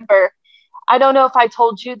remember, I don't know if I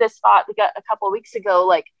told you this thought a couple of weeks ago,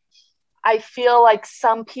 like, I feel like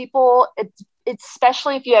some people,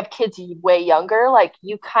 especially if you have kids way younger, like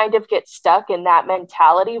you kind of get stuck in that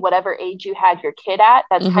mentality, whatever age you had your kid at,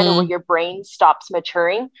 that's kind of where your brain stops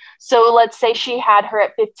maturing. So let's say she had her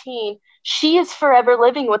at 15, she is forever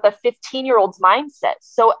living with a 15-year-old's mindset.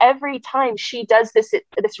 So every time she does this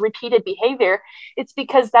repeated behavior, it's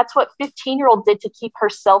because that's what 15-year-old did to keep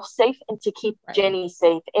herself safe and to keep Jenny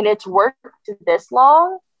safe. And it's worked this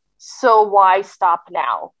long. So why stop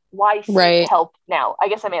now? Why seek help now? I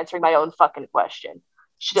guess I'm answering my own fucking question.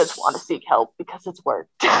 She does want to seek help because it's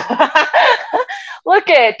worked. Look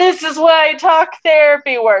this is why talk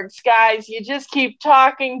therapy works, guys. You just keep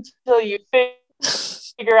talking till you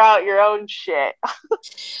figure out your own shit.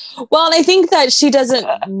 Well, and I think that she doesn't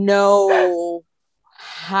know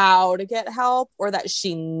how to get help, or that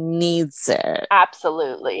she needs it.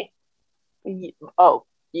 Absolutely. Oh,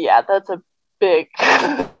 yeah, that's a big...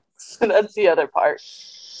 That's the other part.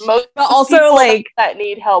 Most also people like that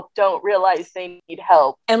need help don't realize they need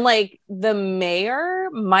help. And like the mayor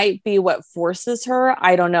might be what forces her.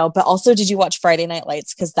 I don't know. But also, did you watch Friday Night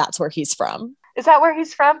Lights? Because that's where he's from. Is that where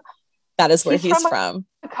he's from? That is where he's from.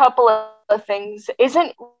 A couple of things.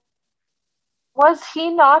 Was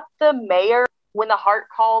he not the mayor when the Heart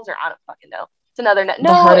Calls? Or I don't fucking know. It's another.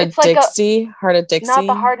 No, Heart it's of like Dixie. Heart of Dixie. Not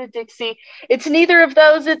the Heart of Dixie. It's neither of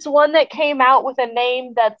those. It's one that came out with a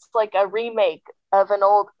name that's like a remake of an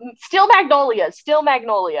old Steel Magnolias.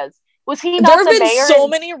 Was he There not have the been mayor? so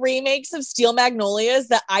many remakes of Steel Magnolias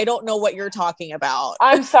that I don't know what you're talking about.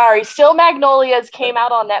 I'm sorry. Steel Magnolias came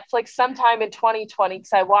out on Netflix sometime in 2020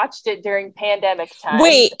 because I watched it during pandemic time.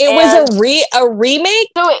 Wait, it was a remake?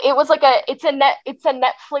 So it was like it's a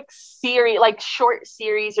Netflix series, like short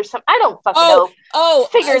series or something. I don't fucking know. Oh,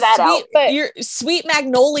 figure that out. But you're Sweet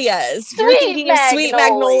Magnolias. You're thinking of Sweet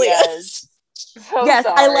Magnolias. So yes,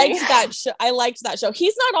 sorry. I liked that show.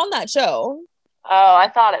 He's not on that show. Oh, I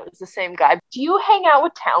thought it was the same guy. Do you hang out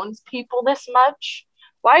with townspeople this much?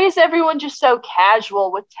 Why is everyone just so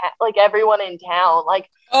casual with like everyone in town? Like,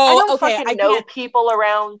 I don't fucking know people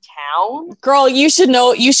around town. Girl, you should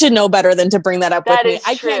know better than to bring that up with me.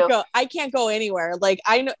 True. I can't go anywhere. Like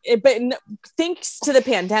I know, but thanks to the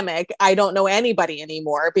pandemic, I don't know anybody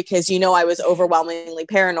anymore because I was overwhelmingly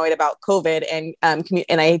paranoid about COVID and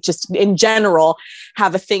I just in general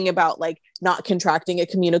have a thing about like not contracting a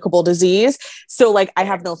communicable disease. So like I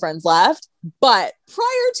have no friends left. But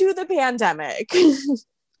prior to the pandemic,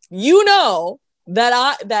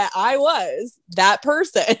 that I was that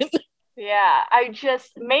person. Yeah,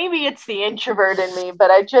 maybe it's the introvert in me, but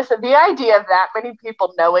the idea of that many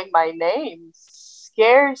people knowing my name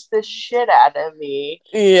scares the shit out of me.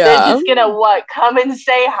 Yeah. They're just gonna come and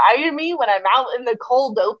say hi to me when I'm out in the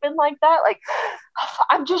cold open like that? Like,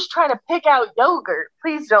 I'm just trying to pick out yogurt.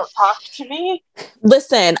 Please don't talk to me.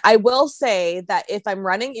 Listen, I will say that if I'm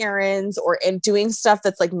running errands or doing stuff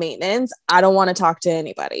that's like maintenance, I don't want to talk to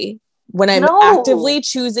anybody. When I'm actively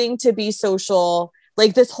choosing to be social,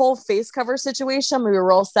 like this whole face cover situation, I'm gonna be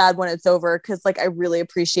real sad when it's over because like I really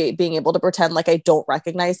appreciate being able to pretend like I don't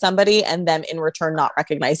recognize somebody and them in return not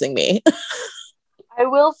recognizing me. I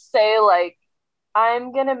will say, like,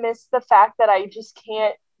 I'm gonna miss the fact that I just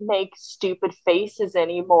can't make stupid faces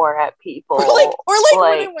anymore at people. Or like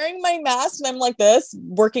when I'm wearing my mask and I'm like this,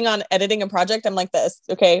 working on editing a project, I'm like this.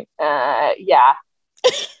 Okay. Yeah.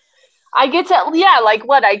 I get to, like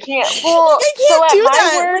what? I can't. Well, I can't do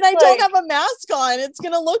that work, when I don't have a mask on. It's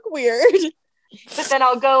gonna look weird. But then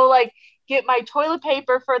I'll go like get my toilet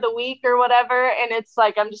paper for the week or whatever, and it's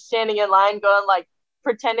like I'm just standing in line, going like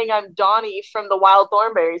pretending I'm Donnie from the Wild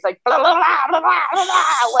Thornberries, like blah, blah, blah, blah, blah,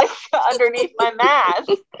 blah, like underneath my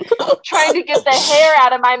mask, trying to get the hair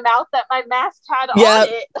out of my mouth that my mask had on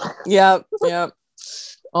it. Yep.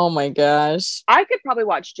 Oh my gosh. I could probably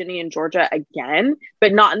watch Ginny and Georgia again,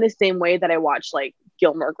 but not in the same way that I watch like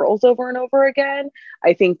Gilmore Girls over and over again.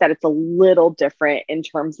 I think that it's a little different in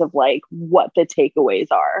terms of like what the takeaways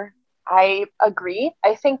are. I agree.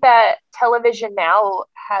 I think that television now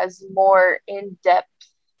has more in-depth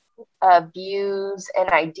views and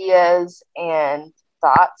ideas and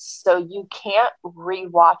thoughts, so you can't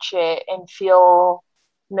rewatch it and feel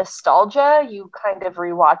nostalgia. You kind of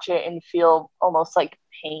rewatch it and feel almost like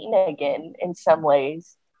pain again in some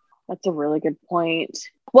ways. That's a really good point.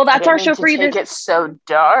 Well, that's our show for you. It gets so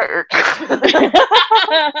dark.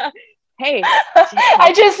 Hey,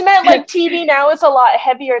 I just meant like TV now is a lot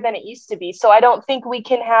heavier than it used to be. So I don't think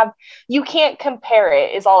you can't compare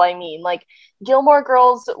it is all I mean. Like Gilmore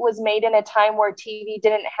Girls was made in a time where TV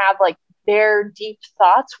didn't have like their deep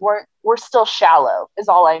thoughts were still shallow is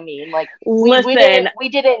all I mean. Like we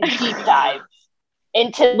didn't deep dive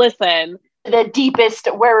into the deepest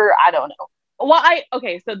where I don't know. Well,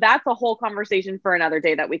 so that's a whole conversation for another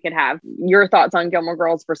day that we could have. Your thoughts on Gilmore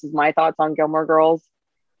Girls versus my thoughts on Gilmore Girls.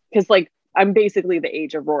 Because like I'm basically the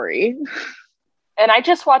age of Rory. And I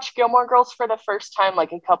just watched Gilmore Girls for the first time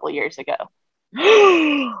like a couple years ago.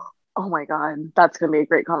 Oh my God. That's going to be a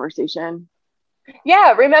great conversation.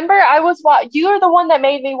 Yeah, remember you're the one that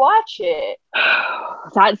made me watch it.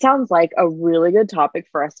 That sounds like a really good topic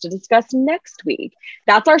for us to discuss next week.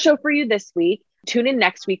 That's our show for you this week. Tune in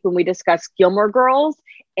next week when we discuss Gilmore Girls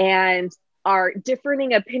and our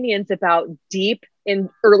differing opinions about deep in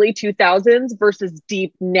early 2000s versus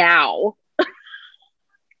deep now.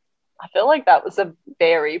 I feel like that was a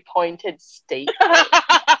very pointed statement.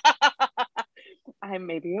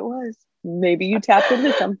 Maybe it was. Maybe you tapped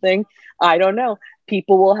into something. I don't know.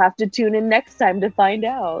 People will have to tune in next time to find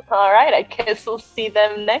out. All right. I guess we'll see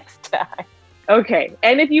them next time. Okay.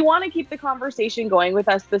 And if you want to keep the conversation going with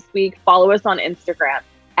us this week, follow us on Instagram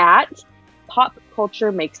at Pop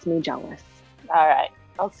Culture Makes Me Jealous. All right.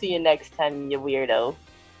 I'll see you next time, you weirdo.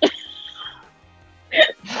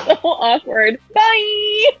 So awkward.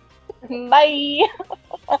 Bye. Bye.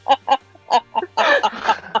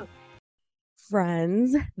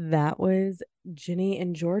 Friends, that was Ginny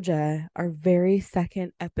and Georgia, our very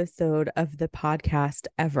second episode of the podcast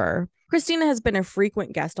ever. Christina has been a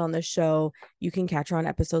frequent guest on this show. You can catch her on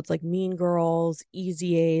episodes like Mean Girls,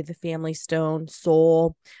 Easy A, The Family Stone,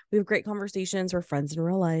 Soul. We have great conversations. We're friends in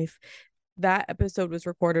real life. That episode was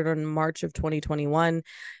recorded in March of 2021.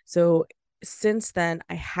 So since then,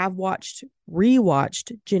 I have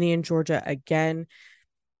rewatched Ginny and Georgia again.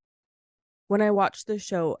 When I watched the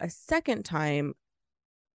show a second time,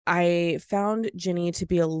 I found Ginny to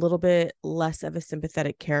be a little bit less of a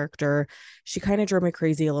sympathetic character. She kind of drove me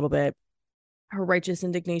crazy a little bit. Her righteous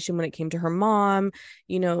indignation when it came to her mom,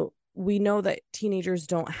 we know that teenagers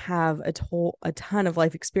don't have a ton of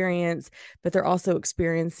life experience, but they're also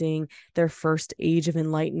experiencing their first age of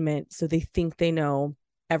enlightenment. So they think they know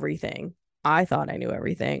everything. I thought I knew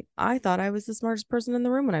everything. I thought I was the smartest person in the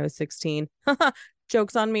room when I was 16.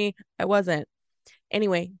 Joke's on me. I wasn't.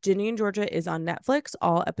 Anyway, Ginny and Georgia is on Netflix.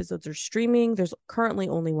 All episodes are streaming. There's currently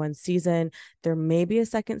only one season. There may be a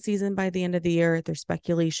second season by the end of the year. There's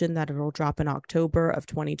speculation that it'll drop in October of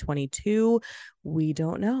 2022. We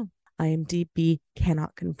don't know. IMDb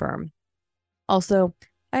cannot confirm. Also,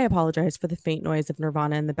 I apologize for the faint noise of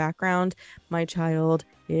Nirvana in the background. My child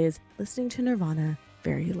is listening to Nirvana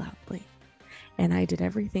very loudly, and I did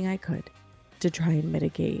everything I could to try and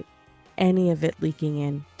mitigate any of it leaking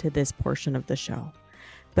into this portion of the show,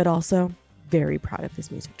 but also very proud of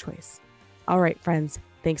his music choice. All right, friends,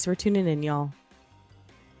 thanks for tuning in, y'all.